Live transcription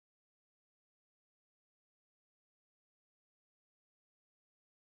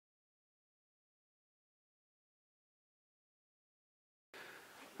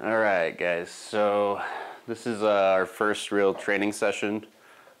All right, guys. So this is our first real training session.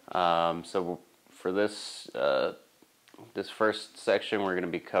 So for this this first section, we're going to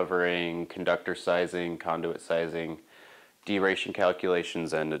be covering conductor sizing, conduit sizing, deration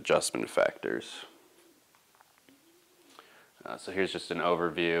calculations, and adjustment factors. So here's just an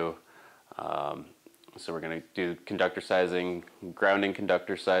overview. So we're going to do conductor sizing, grounding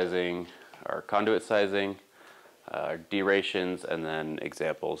conductor sizing, our conduit sizing, derations, and then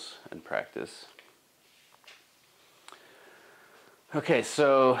examples and practice. Okay,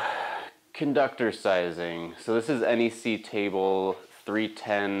 so conductor sizing. So this is NEC table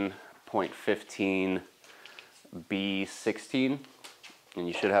 310.15 B16, and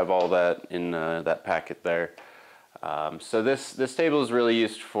you should have all that in that packet there. So this table is really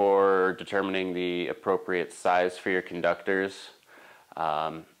used for determining the appropriate size for your conductors.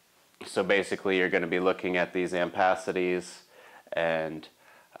 So basically you're going to be looking at these ampacities, and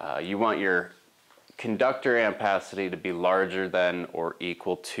you want your conductor ampacity to be larger than or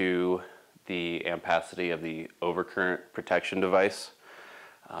equal to the ampacity of the overcurrent protection device.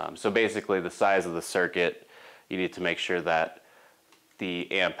 So basically the size of the circuit, you need to make sure that the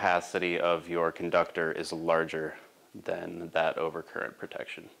ampacity of your conductor is larger than that overcurrent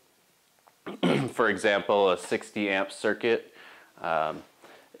protection. For example, a 60 amp circuit,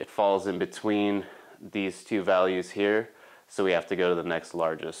 it falls in between these two values here, so we have to go to the next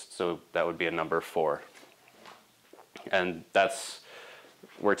largest, so that would be a number 4. And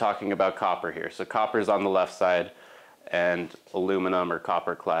we're talking about copper here, so copper is on the left side and aluminum or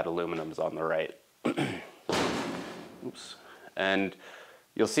copper clad aluminum is on the right. Oops. And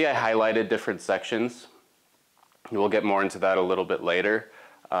you'll see I highlighted different sections. We'll get more into that a little bit later,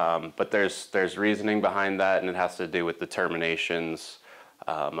 but there's reasoning behind that, and it has to do with determinations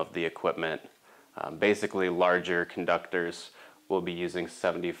of the equipment. Basically, larger conductors will be using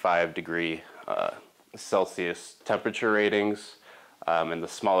 75-degree Celsius temperature ratings, and the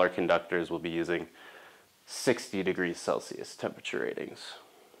smaller conductors will be using 60 degrees Celsius temperature ratings.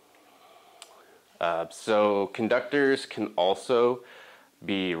 So conductors can also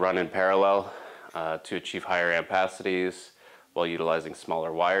be run in parallel to achieve higher ampacities while utilizing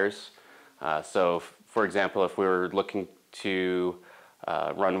smaller wires. So for example, if we were looking to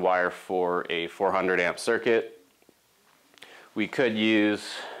run wire for a 400 amp circuit, we could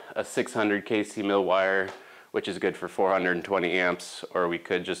use a 600 kc mil wire, which is good for 420 amps, or we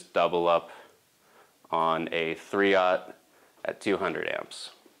could just double up on a 3/0 at 200 amps.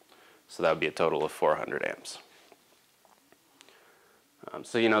 So that would be a total of 400 amps.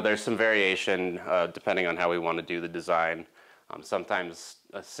 So there's some variation depending on how we want to do the design. Sometimes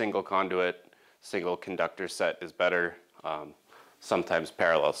a single conduit, single conductor set is better. Sometimes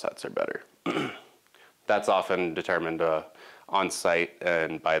parallel sets are better. That's often determined on site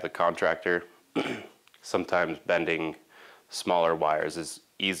and by the contractor. Sometimes bending smaller wires is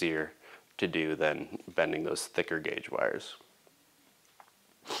easier to do than bending those thicker gauge wires.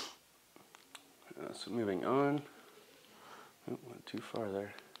 So moving on. Oh, went too far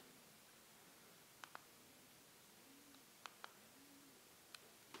there.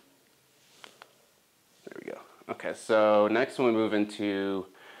 There we go. Okay, so next we move into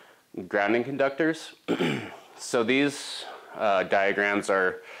grounding conductors. So these diagrams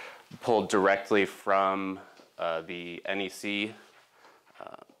are pulled directly from the NEC,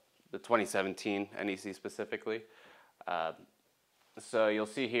 the 2017 NEC specifically. So you'll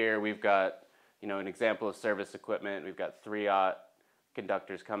see here we've got an example of service equipment. We've got 3/0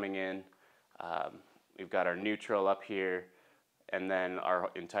 conductors coming in. We've got our neutral up here, and then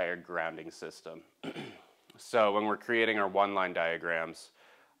our entire grounding system. So when we're creating our one-line diagrams,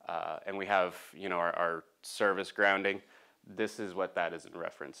 and we have our service grounding, this is what that is in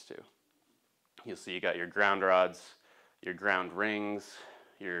reference to. You'll see you got your ground rods, your ground rings,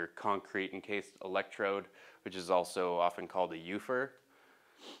 your concrete encased electrode, which is also often called a UFER,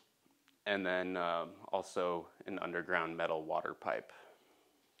 and then also an underground metal water pipe.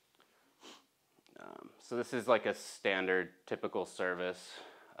 So this is like a standard typical service.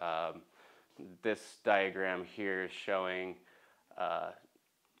 This diagram here is showing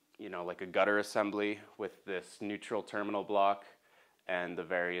like a gutter assembly with this neutral terminal block and the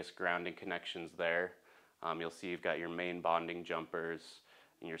various grounding connections there. You'll see you've got your main bonding jumpers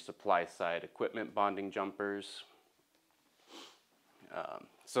and your supply side equipment bonding jumpers.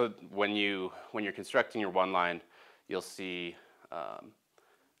 So when you're constructing your one line, you'll see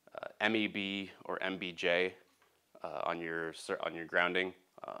MEB or MBJ on your grounding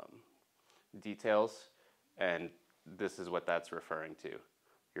details, and this is what that's referring to: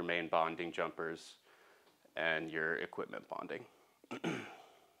 your main bonding jumpers and your equipment bonding.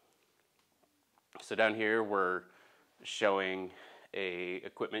 So down here we're showing a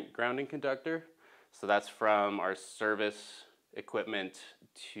equipment grounding conductor. So that's from our service equipment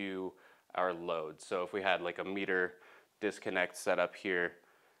to our load. So if we had like a meter disconnect set up here,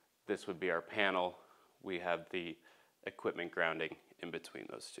 this would be our panel. We have the equipment grounding in between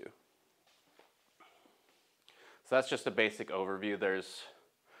those two. So that's just a basic overview. There's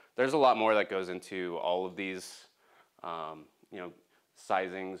a lot more that goes into all of these,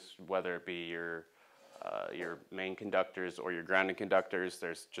 sizings, whether it be your main conductors or your grounding conductors.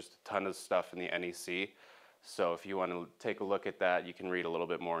 There's just a ton of stuff in the NEC. So if you want to take a look at that, you can read a little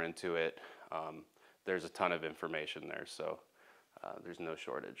bit more into it. There's a ton of information there, so there's no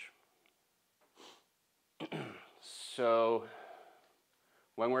shortage. So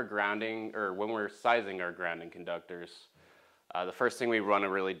when we're grounding, or when we're sizing our grounding conductors, the first thing we want to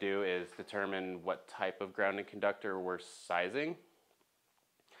really do is determine what type of grounding conductor we're sizing.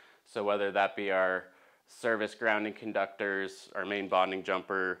 So whether that be our service grounding conductors, our main bonding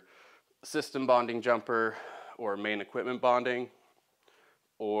jumper, system bonding jumper, or main equipment bonding,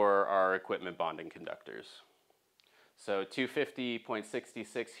 or our equipment bonding conductors. So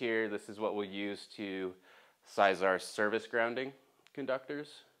 250.66 here, this is what we'll use to size our service grounding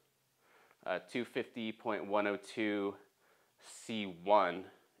conductors. 250.102 C1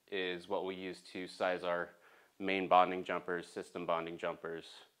 is what we use to size our main bonding jumpers, system bonding jumpers,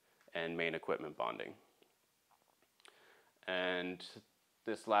 and main equipment bonding. And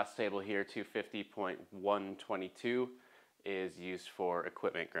this last table here, 250.122, is used for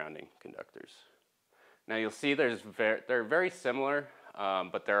equipment grounding conductors. Now you'll see they're very similar,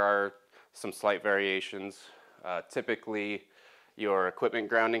 but there are some slight variations. Typically, your equipment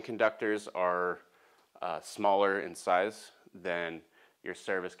grounding conductors are smaller in size than your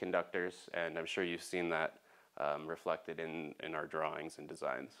service conductors, and I'm sure you've seen that reflected in our drawings and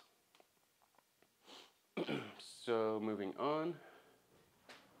designs. So moving on.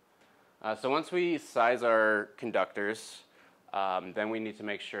 So once we size our conductors, then we need to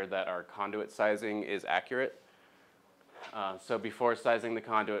make sure that our conduit sizing is accurate. So before sizing the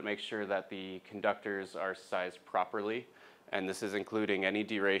conduit, make sure that the conductors are sized properly, and this is including any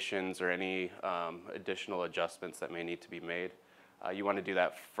derations or any additional adjustments that may need to be made. You want to do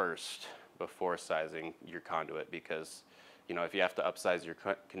that first before sizing your conduit, because if you have to upsize your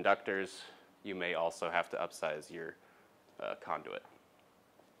conductors, you may also have to upsize your conduit.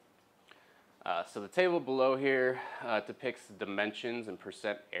 So the table below here depicts the dimensions and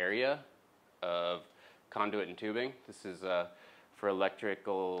percent area of conduit and tubing. This is for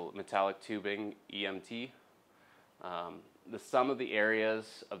electrical metallic tubing, EMT. The sum of the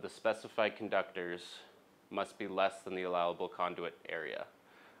areas of the specified conductors must be less than the allowable conduit area.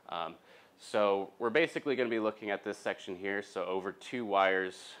 So we're basically going to be looking at this section here. So over 2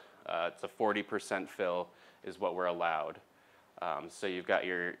 wires, it's a 40% fill is what we're allowed. So you've got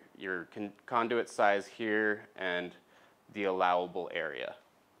your conduit size here and the allowable area.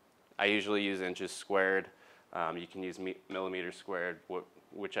 I usually use inches squared. You can use millimeters squared,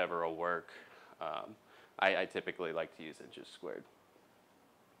 whichever will work. I typically like to use inches squared.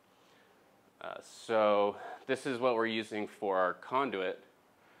 So this is what we're using for our conduit,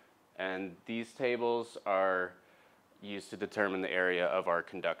 and these tables are used to determine the area of our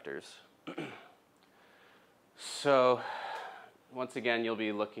conductors. So once again, you'll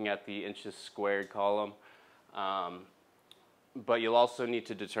be looking at the inches squared column, but you'll also need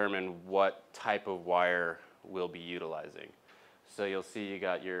to determine what type of wire we'll be utilizing. So you'll see you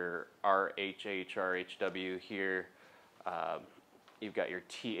got your RHH, RHW here. You've got your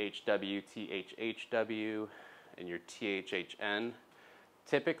THW, THHW, and your THHN.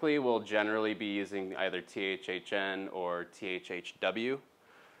 Typically, we'll generally be using either THHN or THHW.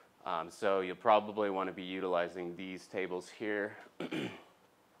 So you'll probably want to be utilizing these tables here.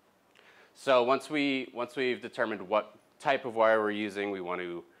 So once we've determined what type of wire we're using, we want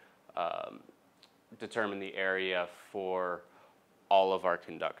to determine the area for all of our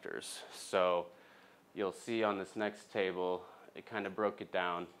conductors. So you'll see on this next table, it kind of broke it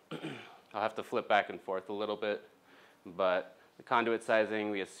down. I'll have to flip back and forth a little bit, but the conduit sizing,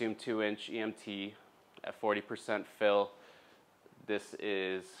 we assume 2-inch EMT at 40% fill. This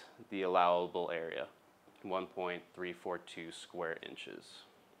is the allowable area, 1.342 square inches.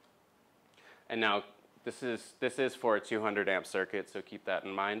 And now this is for a 200 amp circuit, so keep that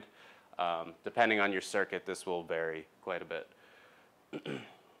in mind. Depending on your circuit, this will vary quite a bit.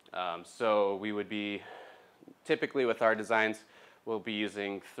 So we would be, typically with our designs, we'll be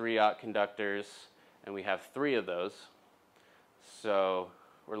using 3-aught conductors, and we have 3 of those. So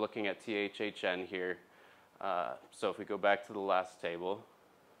we're looking at THHN here. So if we go back to the last table,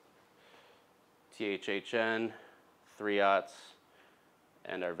 THHN, 3/0,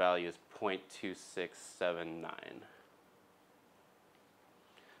 and our value is 0.2679.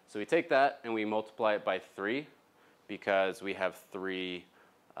 So we take that and we multiply it by 3 because we have 3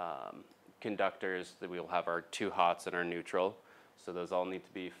 conductors that we'll have our 2 hots and our neutral. So those all need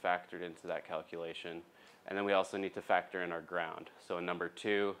to be factored into that calculation. And then we also need to factor in our ground. So in number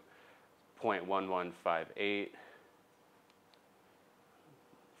 2, 0.1158.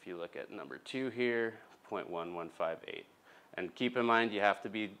 If you look at number 2 here, 0.1158. And keep in mind you have to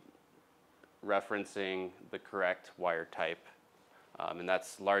be referencing the correct wire type. And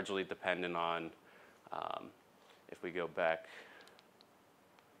that's largely dependent on, if we go back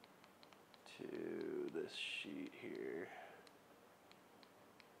to this sheet here.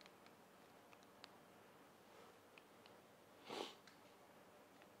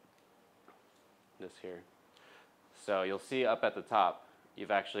 This here. So you'll see up at the top, you've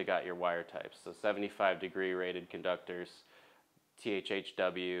actually got your wire types. So 75-degree rated conductors,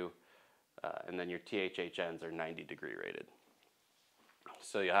 THHW, and then your THHNs are 90-degree rated.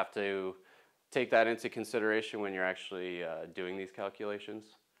 So you have to take that into consideration when you're actually doing these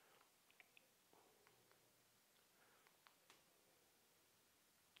calculations.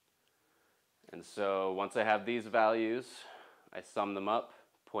 And so once I have these values, I sum them up,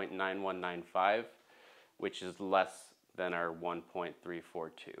 0.9195, which is less than our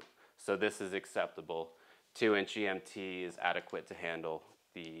 1.342. So this is acceptable. 2-inch EMT is adequate to handle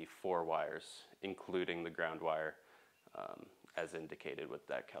the 4 wires, including the ground wire, as indicated with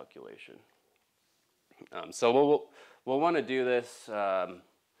that calculation. So we'll want to do this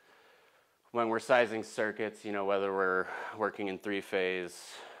when we're sizing circuits, whether we're working in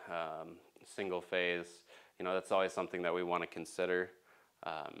 3-phase, single phase, that's always something that we want to consider.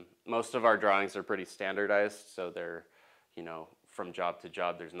 Most of our drawings are pretty standardized, so they're, from job to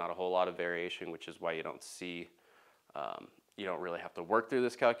job, there's not a whole lot of variation, which is why you don't see, you don't really have to work through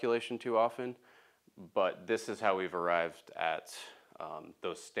this calculation too often. But this is how we've arrived at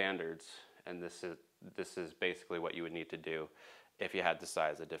those standards, and this is basically what you would need to do if you had to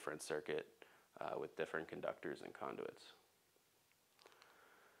size a different circuit with different conductors and conduits.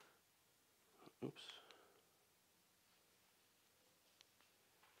 Oops.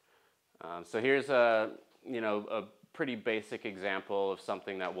 So here's a pretty basic example of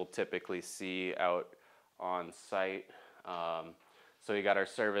something that we'll typically see out on site. So you got our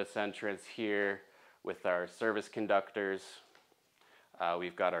service entrance here with our service conductors.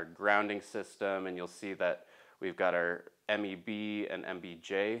 We've got our grounding system, and you'll see that we've got our MEB and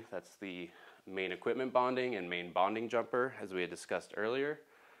MBJ. That's the main equipment bonding and main bonding jumper, as we had discussed earlier.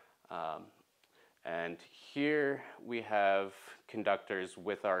 And here we have conductors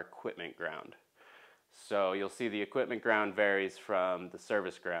with our equipment ground. So you'll see the equipment ground varies from the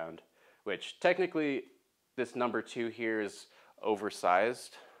service ground, which technically this number 2 here is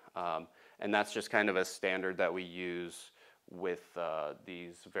oversized. And that's just kind of a standard that we use with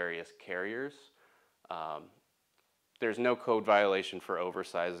these various carriers. There's no code violation for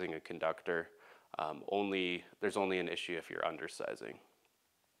oversizing a conductor. There's only an issue if you're undersizing.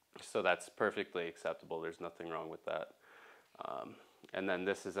 So that's perfectly acceptable. There's nothing wrong with that. And then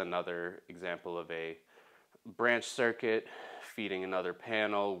this is another example of a branch circuit feeding another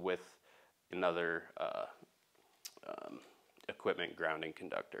panel with another equipment grounding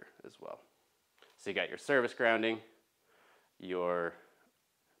conductor as well. So you got your service grounding, your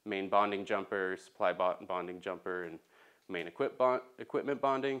main bonding jumper, supply bonding jumper, and main equipment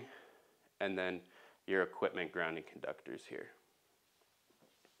bonding, and then your equipment grounding conductors here.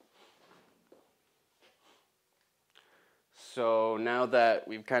 So now that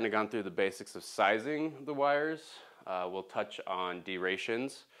we've kind of gone through the basics of sizing the wires, we'll touch on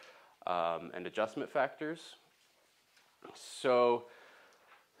derations and adjustment factors. So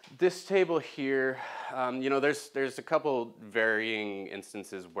this table here, there's a couple varying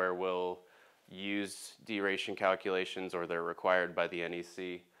instances where we'll use deration calculations or they're required by the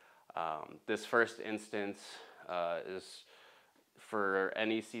NEC. This first instance is for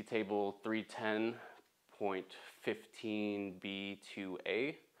NEC table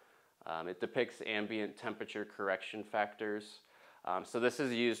 310.15B2A. It depicts ambient temperature correction factors. So this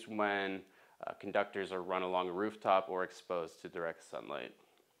is used when conductors are run along a rooftop or exposed to direct sunlight.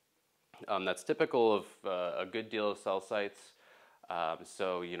 That's typical of a good deal of cell sites.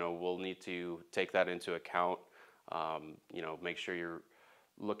 So we'll need to take that into account. Make sure you're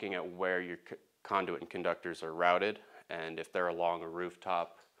looking at where your conduit and conductors are routed, and if they're along a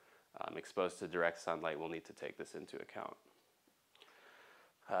rooftop exposed to direct sunlight, we'll need to take this into account.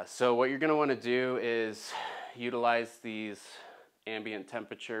 So what you're going to want to do is utilize these ambient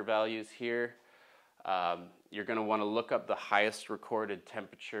temperature values here. you're going to want to look up the highest recorded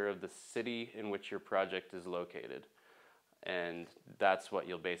temperature of the city in which your project is located. And that's what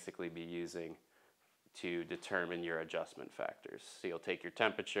you'll basically be using to determine your adjustment factors. So you'll take your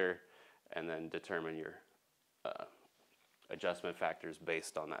temperature and then determine your adjustment factors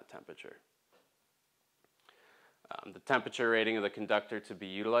based on that temperature. The temperature rating of the conductor to be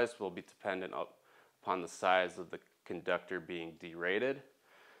utilized will be dependent upon the size of the conductor being derated.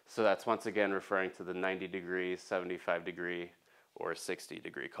 So that's once again referring to the 90 degree, 75 degree, or 60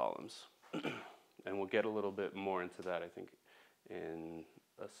 degree columns. And we'll get a little bit more into that, I think, in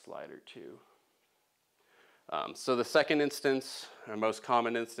a slide or two. So the second instance, our most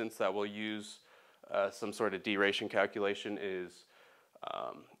common instance that we'll use some sort of deration calculation is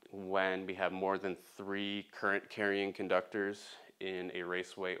when we have more than 3 current carrying conductors in a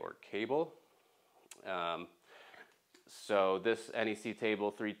raceway or cable. So this NEC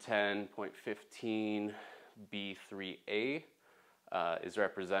table 310.15 B3A is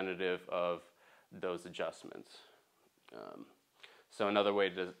representative of those adjustments. So another way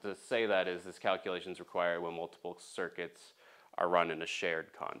to say that is this calculation is required when multiple circuits are run in a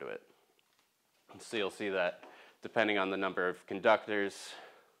shared conduit. So you'll see that depending on the number of conductors,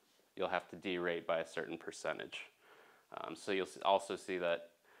 you'll have to derate by a certain percentage. So you'll also see that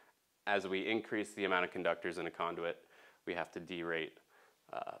as we increase the amount of conductors in a conduit, we have to derate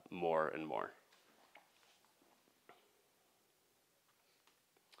more and more.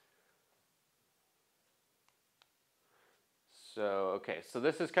 So, okay, so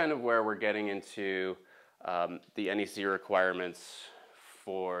this is kind of where we're getting into the NEC requirements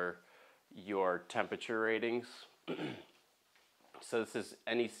for your temperature ratings. So this is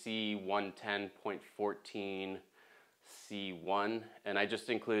NEC 110.14 C1, and I just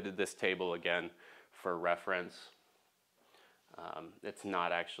included this table again for reference. It's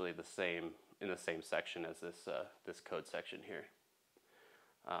not actually the same in the same section as this this code section here.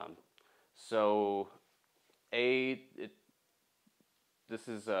 This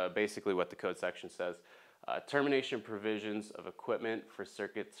is basically what the code section says. Termination provisions of equipment for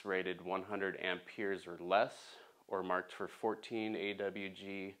circuits rated 100 amperes or less, or marked for 14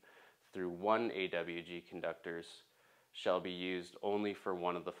 AWG through 1 AWG conductors shall be used only for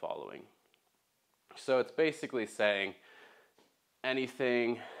one of the following. So it's basically saying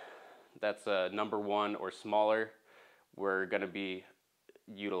anything that's a number 1 or smaller, we're going to be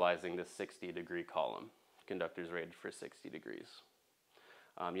utilizing the 60 degree column, conductors rated for 60 degrees.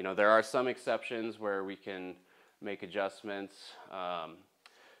 You know, there are some exceptions where we can make adjustments.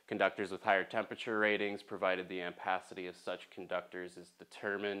 Conductors with higher temperature ratings, provided the ampacity of such conductors is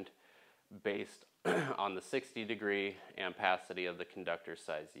determined based on the 60 degree ampacity of the conductor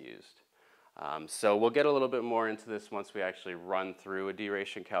size used. So we'll get a little bit more into this once we actually run through a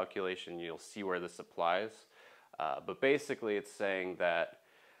deration calculation. You'll see where this applies. But basically it's saying that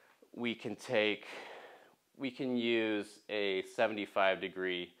we can use a 75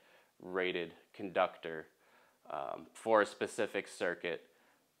 degree rated conductor for a specific circuit.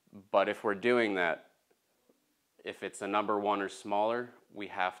 But if we're doing that, if it's a number 1 or smaller, we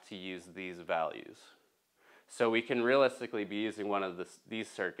have to use these values. So we can realistically be using one of these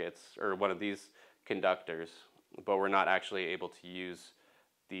circuits or one of these conductors, but we're not actually able to use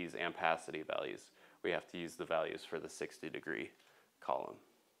these ampacity values. We have to use the values for the 60 degree column.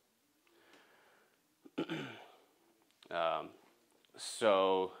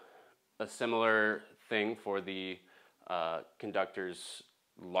 So a similar thing for the conductors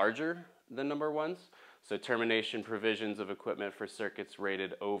larger than number 1s. So termination provisions of equipment for circuits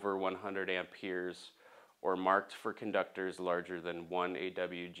rated over 100 amperes or marked for conductors larger than 1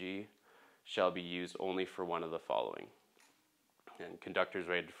 AWG shall be used only for one of the following. And conductors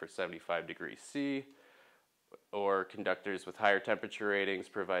rated for 75 degrees C, or conductors with higher temperature ratings,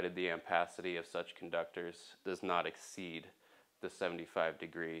 provided the ampacity of such conductors does not exceed the 75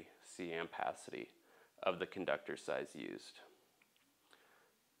 degree C ampacity of the conductor size used.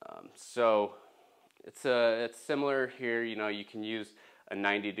 So it's similar here. You know, you can use a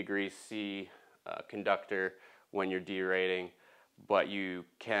 90 degree C conductor when you're derating, but you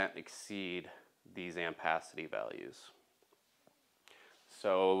can't exceed these ampacity values.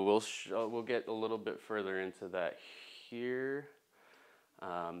 So we'll get a little bit further into that here.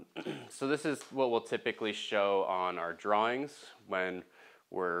 So this is what we'll typically show on our drawings when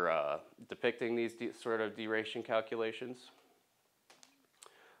we're depicting these sort of deration calculations.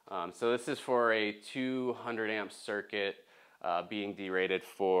 So this is for a 200 amp circuit being derated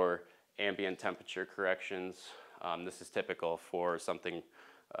for ambient temperature corrections. This is typical for something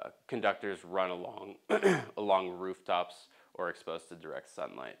conductors run along along rooftops or exposed to direct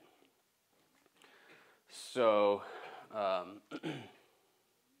sunlight. So let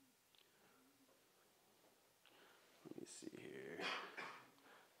me see here.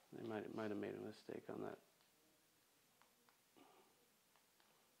 They might have made a mistake on that.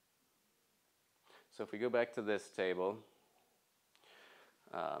 So if we go back to this table,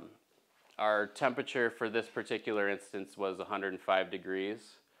 our temperature for this particular instance was 105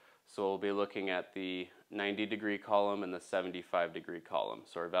 degrees. So we'll be looking at the 90-degree column and the 75-degree column.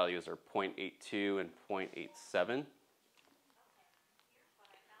 So our values are 0.82 and 0.87.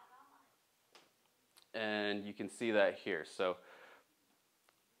 And you can see that here. So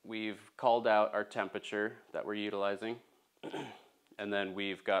we've called out our temperature that we're utilizing. And then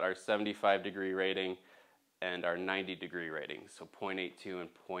we've got our 75-degree rating and our 90-degree rating, so 0.82 and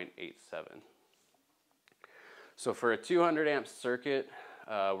 0.87. So for a 200 amp circuit,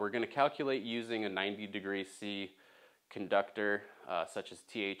 we're going to calculate using a 90-degree C conductor such as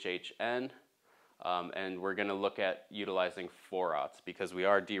THHN, and we're going to look at utilizing 4/0 because we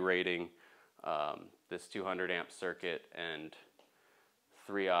are derating this 200 amp circuit, and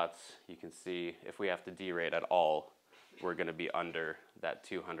 3/0, you can see if we have to derate at all, we're going to be under that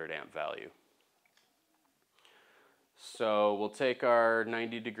 200 amp value. So we'll take our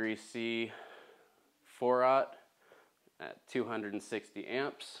 90-degree C 4/0 at 260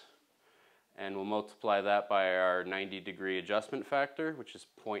 amps, and we'll multiply that by our 90-degree adjustment factor, which is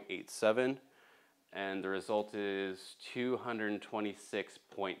 0.87, and the result is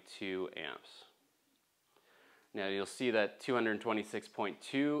 226.2 amps. Now you'll see that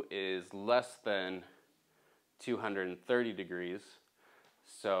 226.2 is less than 230 degrees,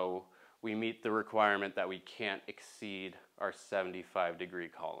 so we meet the requirement that we can't exceed our 75-degree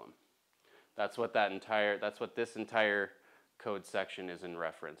column. That's what this entire code section is in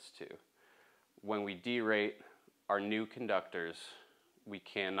reference to. When we derate our new conductors, we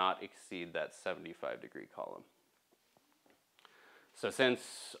cannot exceed that 75-degree column. So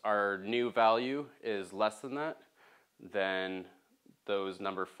since our new value is less than that, then those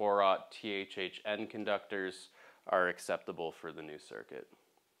number 4/0 THHN conductors are acceptable for the new circuit.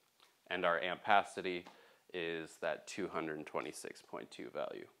 And our ampacity is that 226.2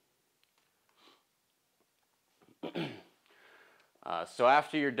 value. So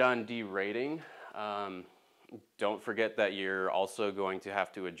after you're done derating, don't forget that you're also going to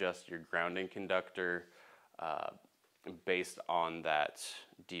have to adjust your grounding conductor based on that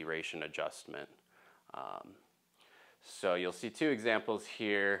deration adjustment. So you'll see two examples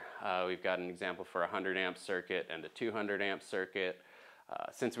here. We've got an example for a 100 amp circuit and a 200 amp circuit.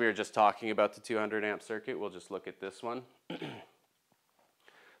 Since we were just talking about the 200 amp circuit, we'll just look at this one.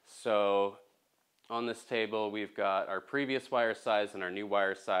 So on this table, we've got our previous wire size and our new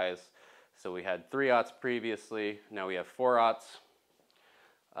wire size. So we had 3/0 previously, now we have 4/0,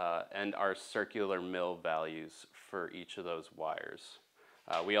 and our circular mill values for each of those wires.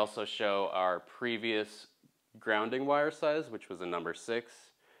 We also show our previous grounding wire size, which was a number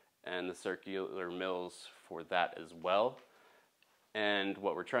 6, and the circular mills for that as well. And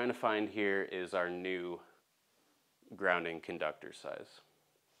what we're trying to find here is our new grounding conductor size.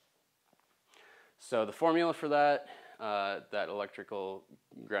 So the formula for that, that electrical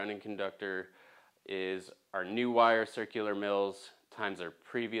grounding conductor, is our new wire circular mills times our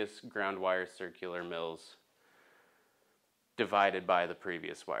previous ground wire circular mills divided by the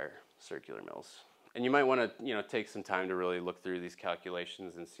previous wire circular mills. And you might want to, take some time to really look through these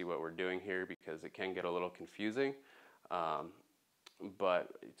calculations and see what we're doing here, because it can get a little confusing.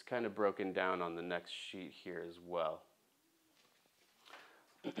 But it's kind of broken down on the next sheet here as well.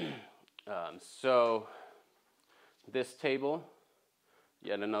 So this table,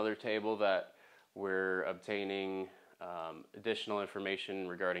 yet another table that we're obtaining additional information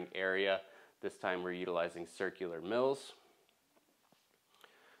regarding area. This time we're utilizing circular mills.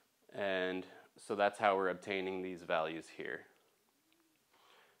 And so that's how we're obtaining these values here.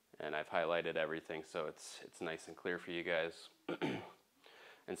 And I've highlighted everything so it's nice and clear for you guys.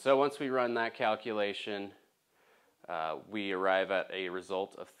 And so once we run that calculation, we arrive at a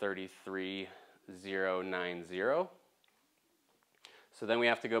result of 33,090. So then we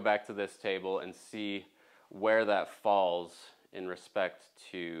have to go back to this table and see where that falls in respect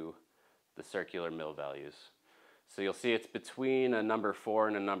to the circular mill values. So you'll see it's between a number 4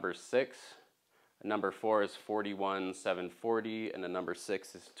 and a number 6. A number 4 is 41,740 and a number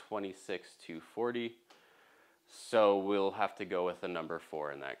 6 is 26,240. So we'll have to go with a number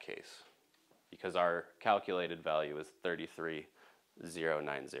 4 in that case, because our calculated value is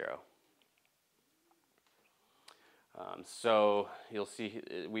 33,090. So you'll see,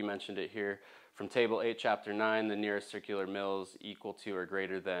 we mentioned it here, from Table 8, Chapter 9, the nearest circular mills equal to or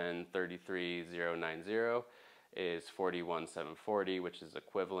greater than 33,090 is 41,740, which is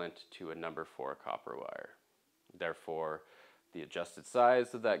equivalent to a number 4 copper wire. Therefore, the adjusted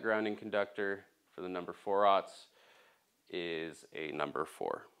size of that grounding conductor for the number 4/0 is a number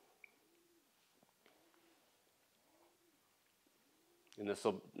 4. And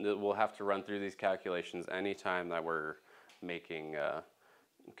we'll have to run through these calculations anytime that we're making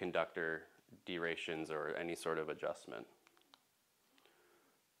conductor derations or any sort of adjustment.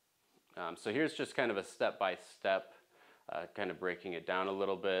 So here's just kind of a step-by-step, kind of breaking it down a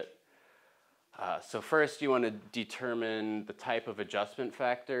little bit. So first you want to determine the type of adjustment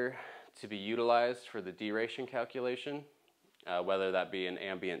factor to be utilized for the deration calculation, whether that be an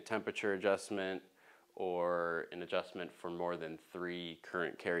ambient temperature adjustment or an adjustment for more than 3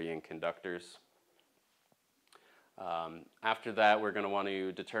 current carrying conductors. After that, we're going to want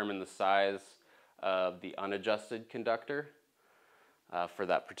to determine the size of the unadjusted conductor for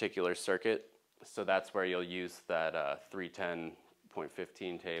that particular circuit. So that's where you'll use that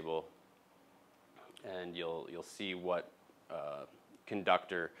 310.15 table, and you'll see what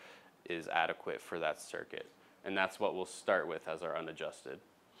conductor is adequate for that circuit. And that's what we'll start with as our unadjusted.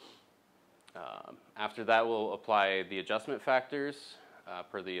 After that, we'll apply the adjustment factors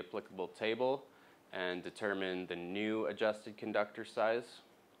per the applicable table and determine the new adjusted conductor size.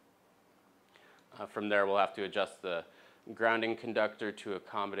 From there, we'll have to adjust the grounding conductor to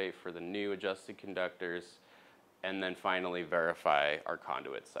accommodate for the new adjusted conductors, and then finally verify our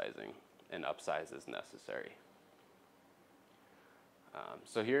conduit sizing and upsize as necessary.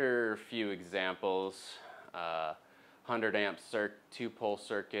 So here are a few examples. 100 amp 2-pole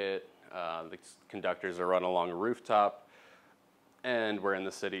circuit. The conductors are run along a rooftop, and we're in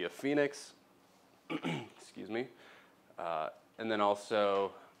the city of Phoenix. Excuse me. And then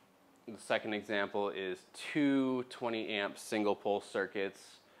also the second example is 2 20 amp single pole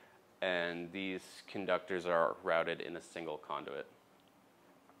circuits, and these conductors are routed in a single conduit.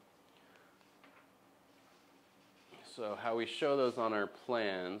 So how we show those on our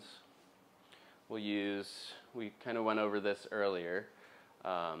plans, we kind of went over this earlier,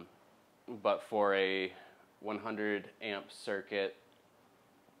 but for a 100 amp circuit,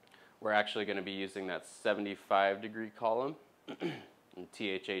 we're actually going to be using that 75-degree column. In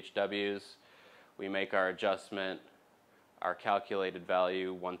THHWs, we make our adjustment. Our calculated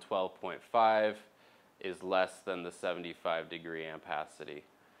value, 112.5, is less than the 75-degree ampacity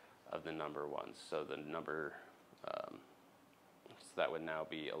of the number 1. So the number, so that would now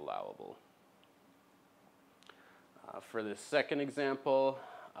be allowable. For the second example,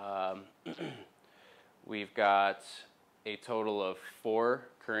 we've got a total of 4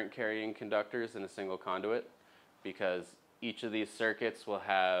 current carrying conductors in a single conduit, because each of these circuits will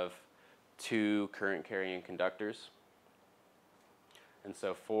have 2 current carrying conductors. And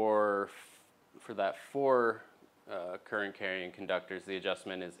so for that 4 current carrying conductors, the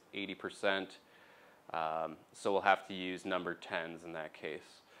adjustment is 80%. So we'll have to use number 10s in that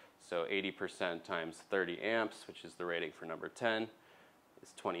case. So 80% times 30 amps, which is the rating for number 10,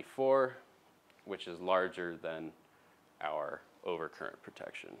 is 24, which is larger than our overcurrent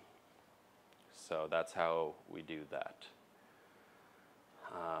protection. So that's how we do that.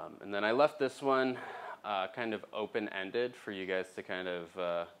 And then I left this one kind of open-ended for you guys to kind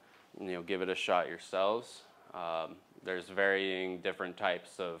of give it a shot yourselves. There's varying different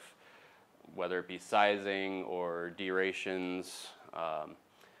types of, whether it be sizing or derations,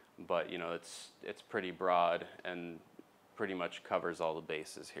 but it's pretty broad and pretty much covers all the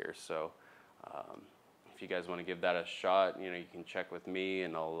bases here. So if you guys want to give that a shot, you can check with me,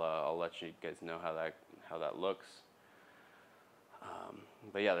 and I'll let you guys know how that looks.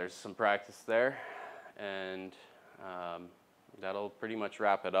 But yeah, there's some practice there, and that'll pretty much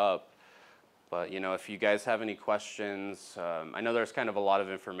wrap it up. But if you guys have any questions, I know there's kind of a lot of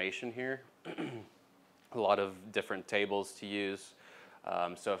information here, a lot of different tables to use.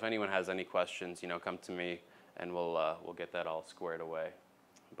 So if anyone has any questions, come to me, and we'll get that all squared away.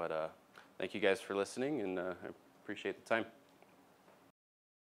 But thank you guys for listening, and I appreciate the time.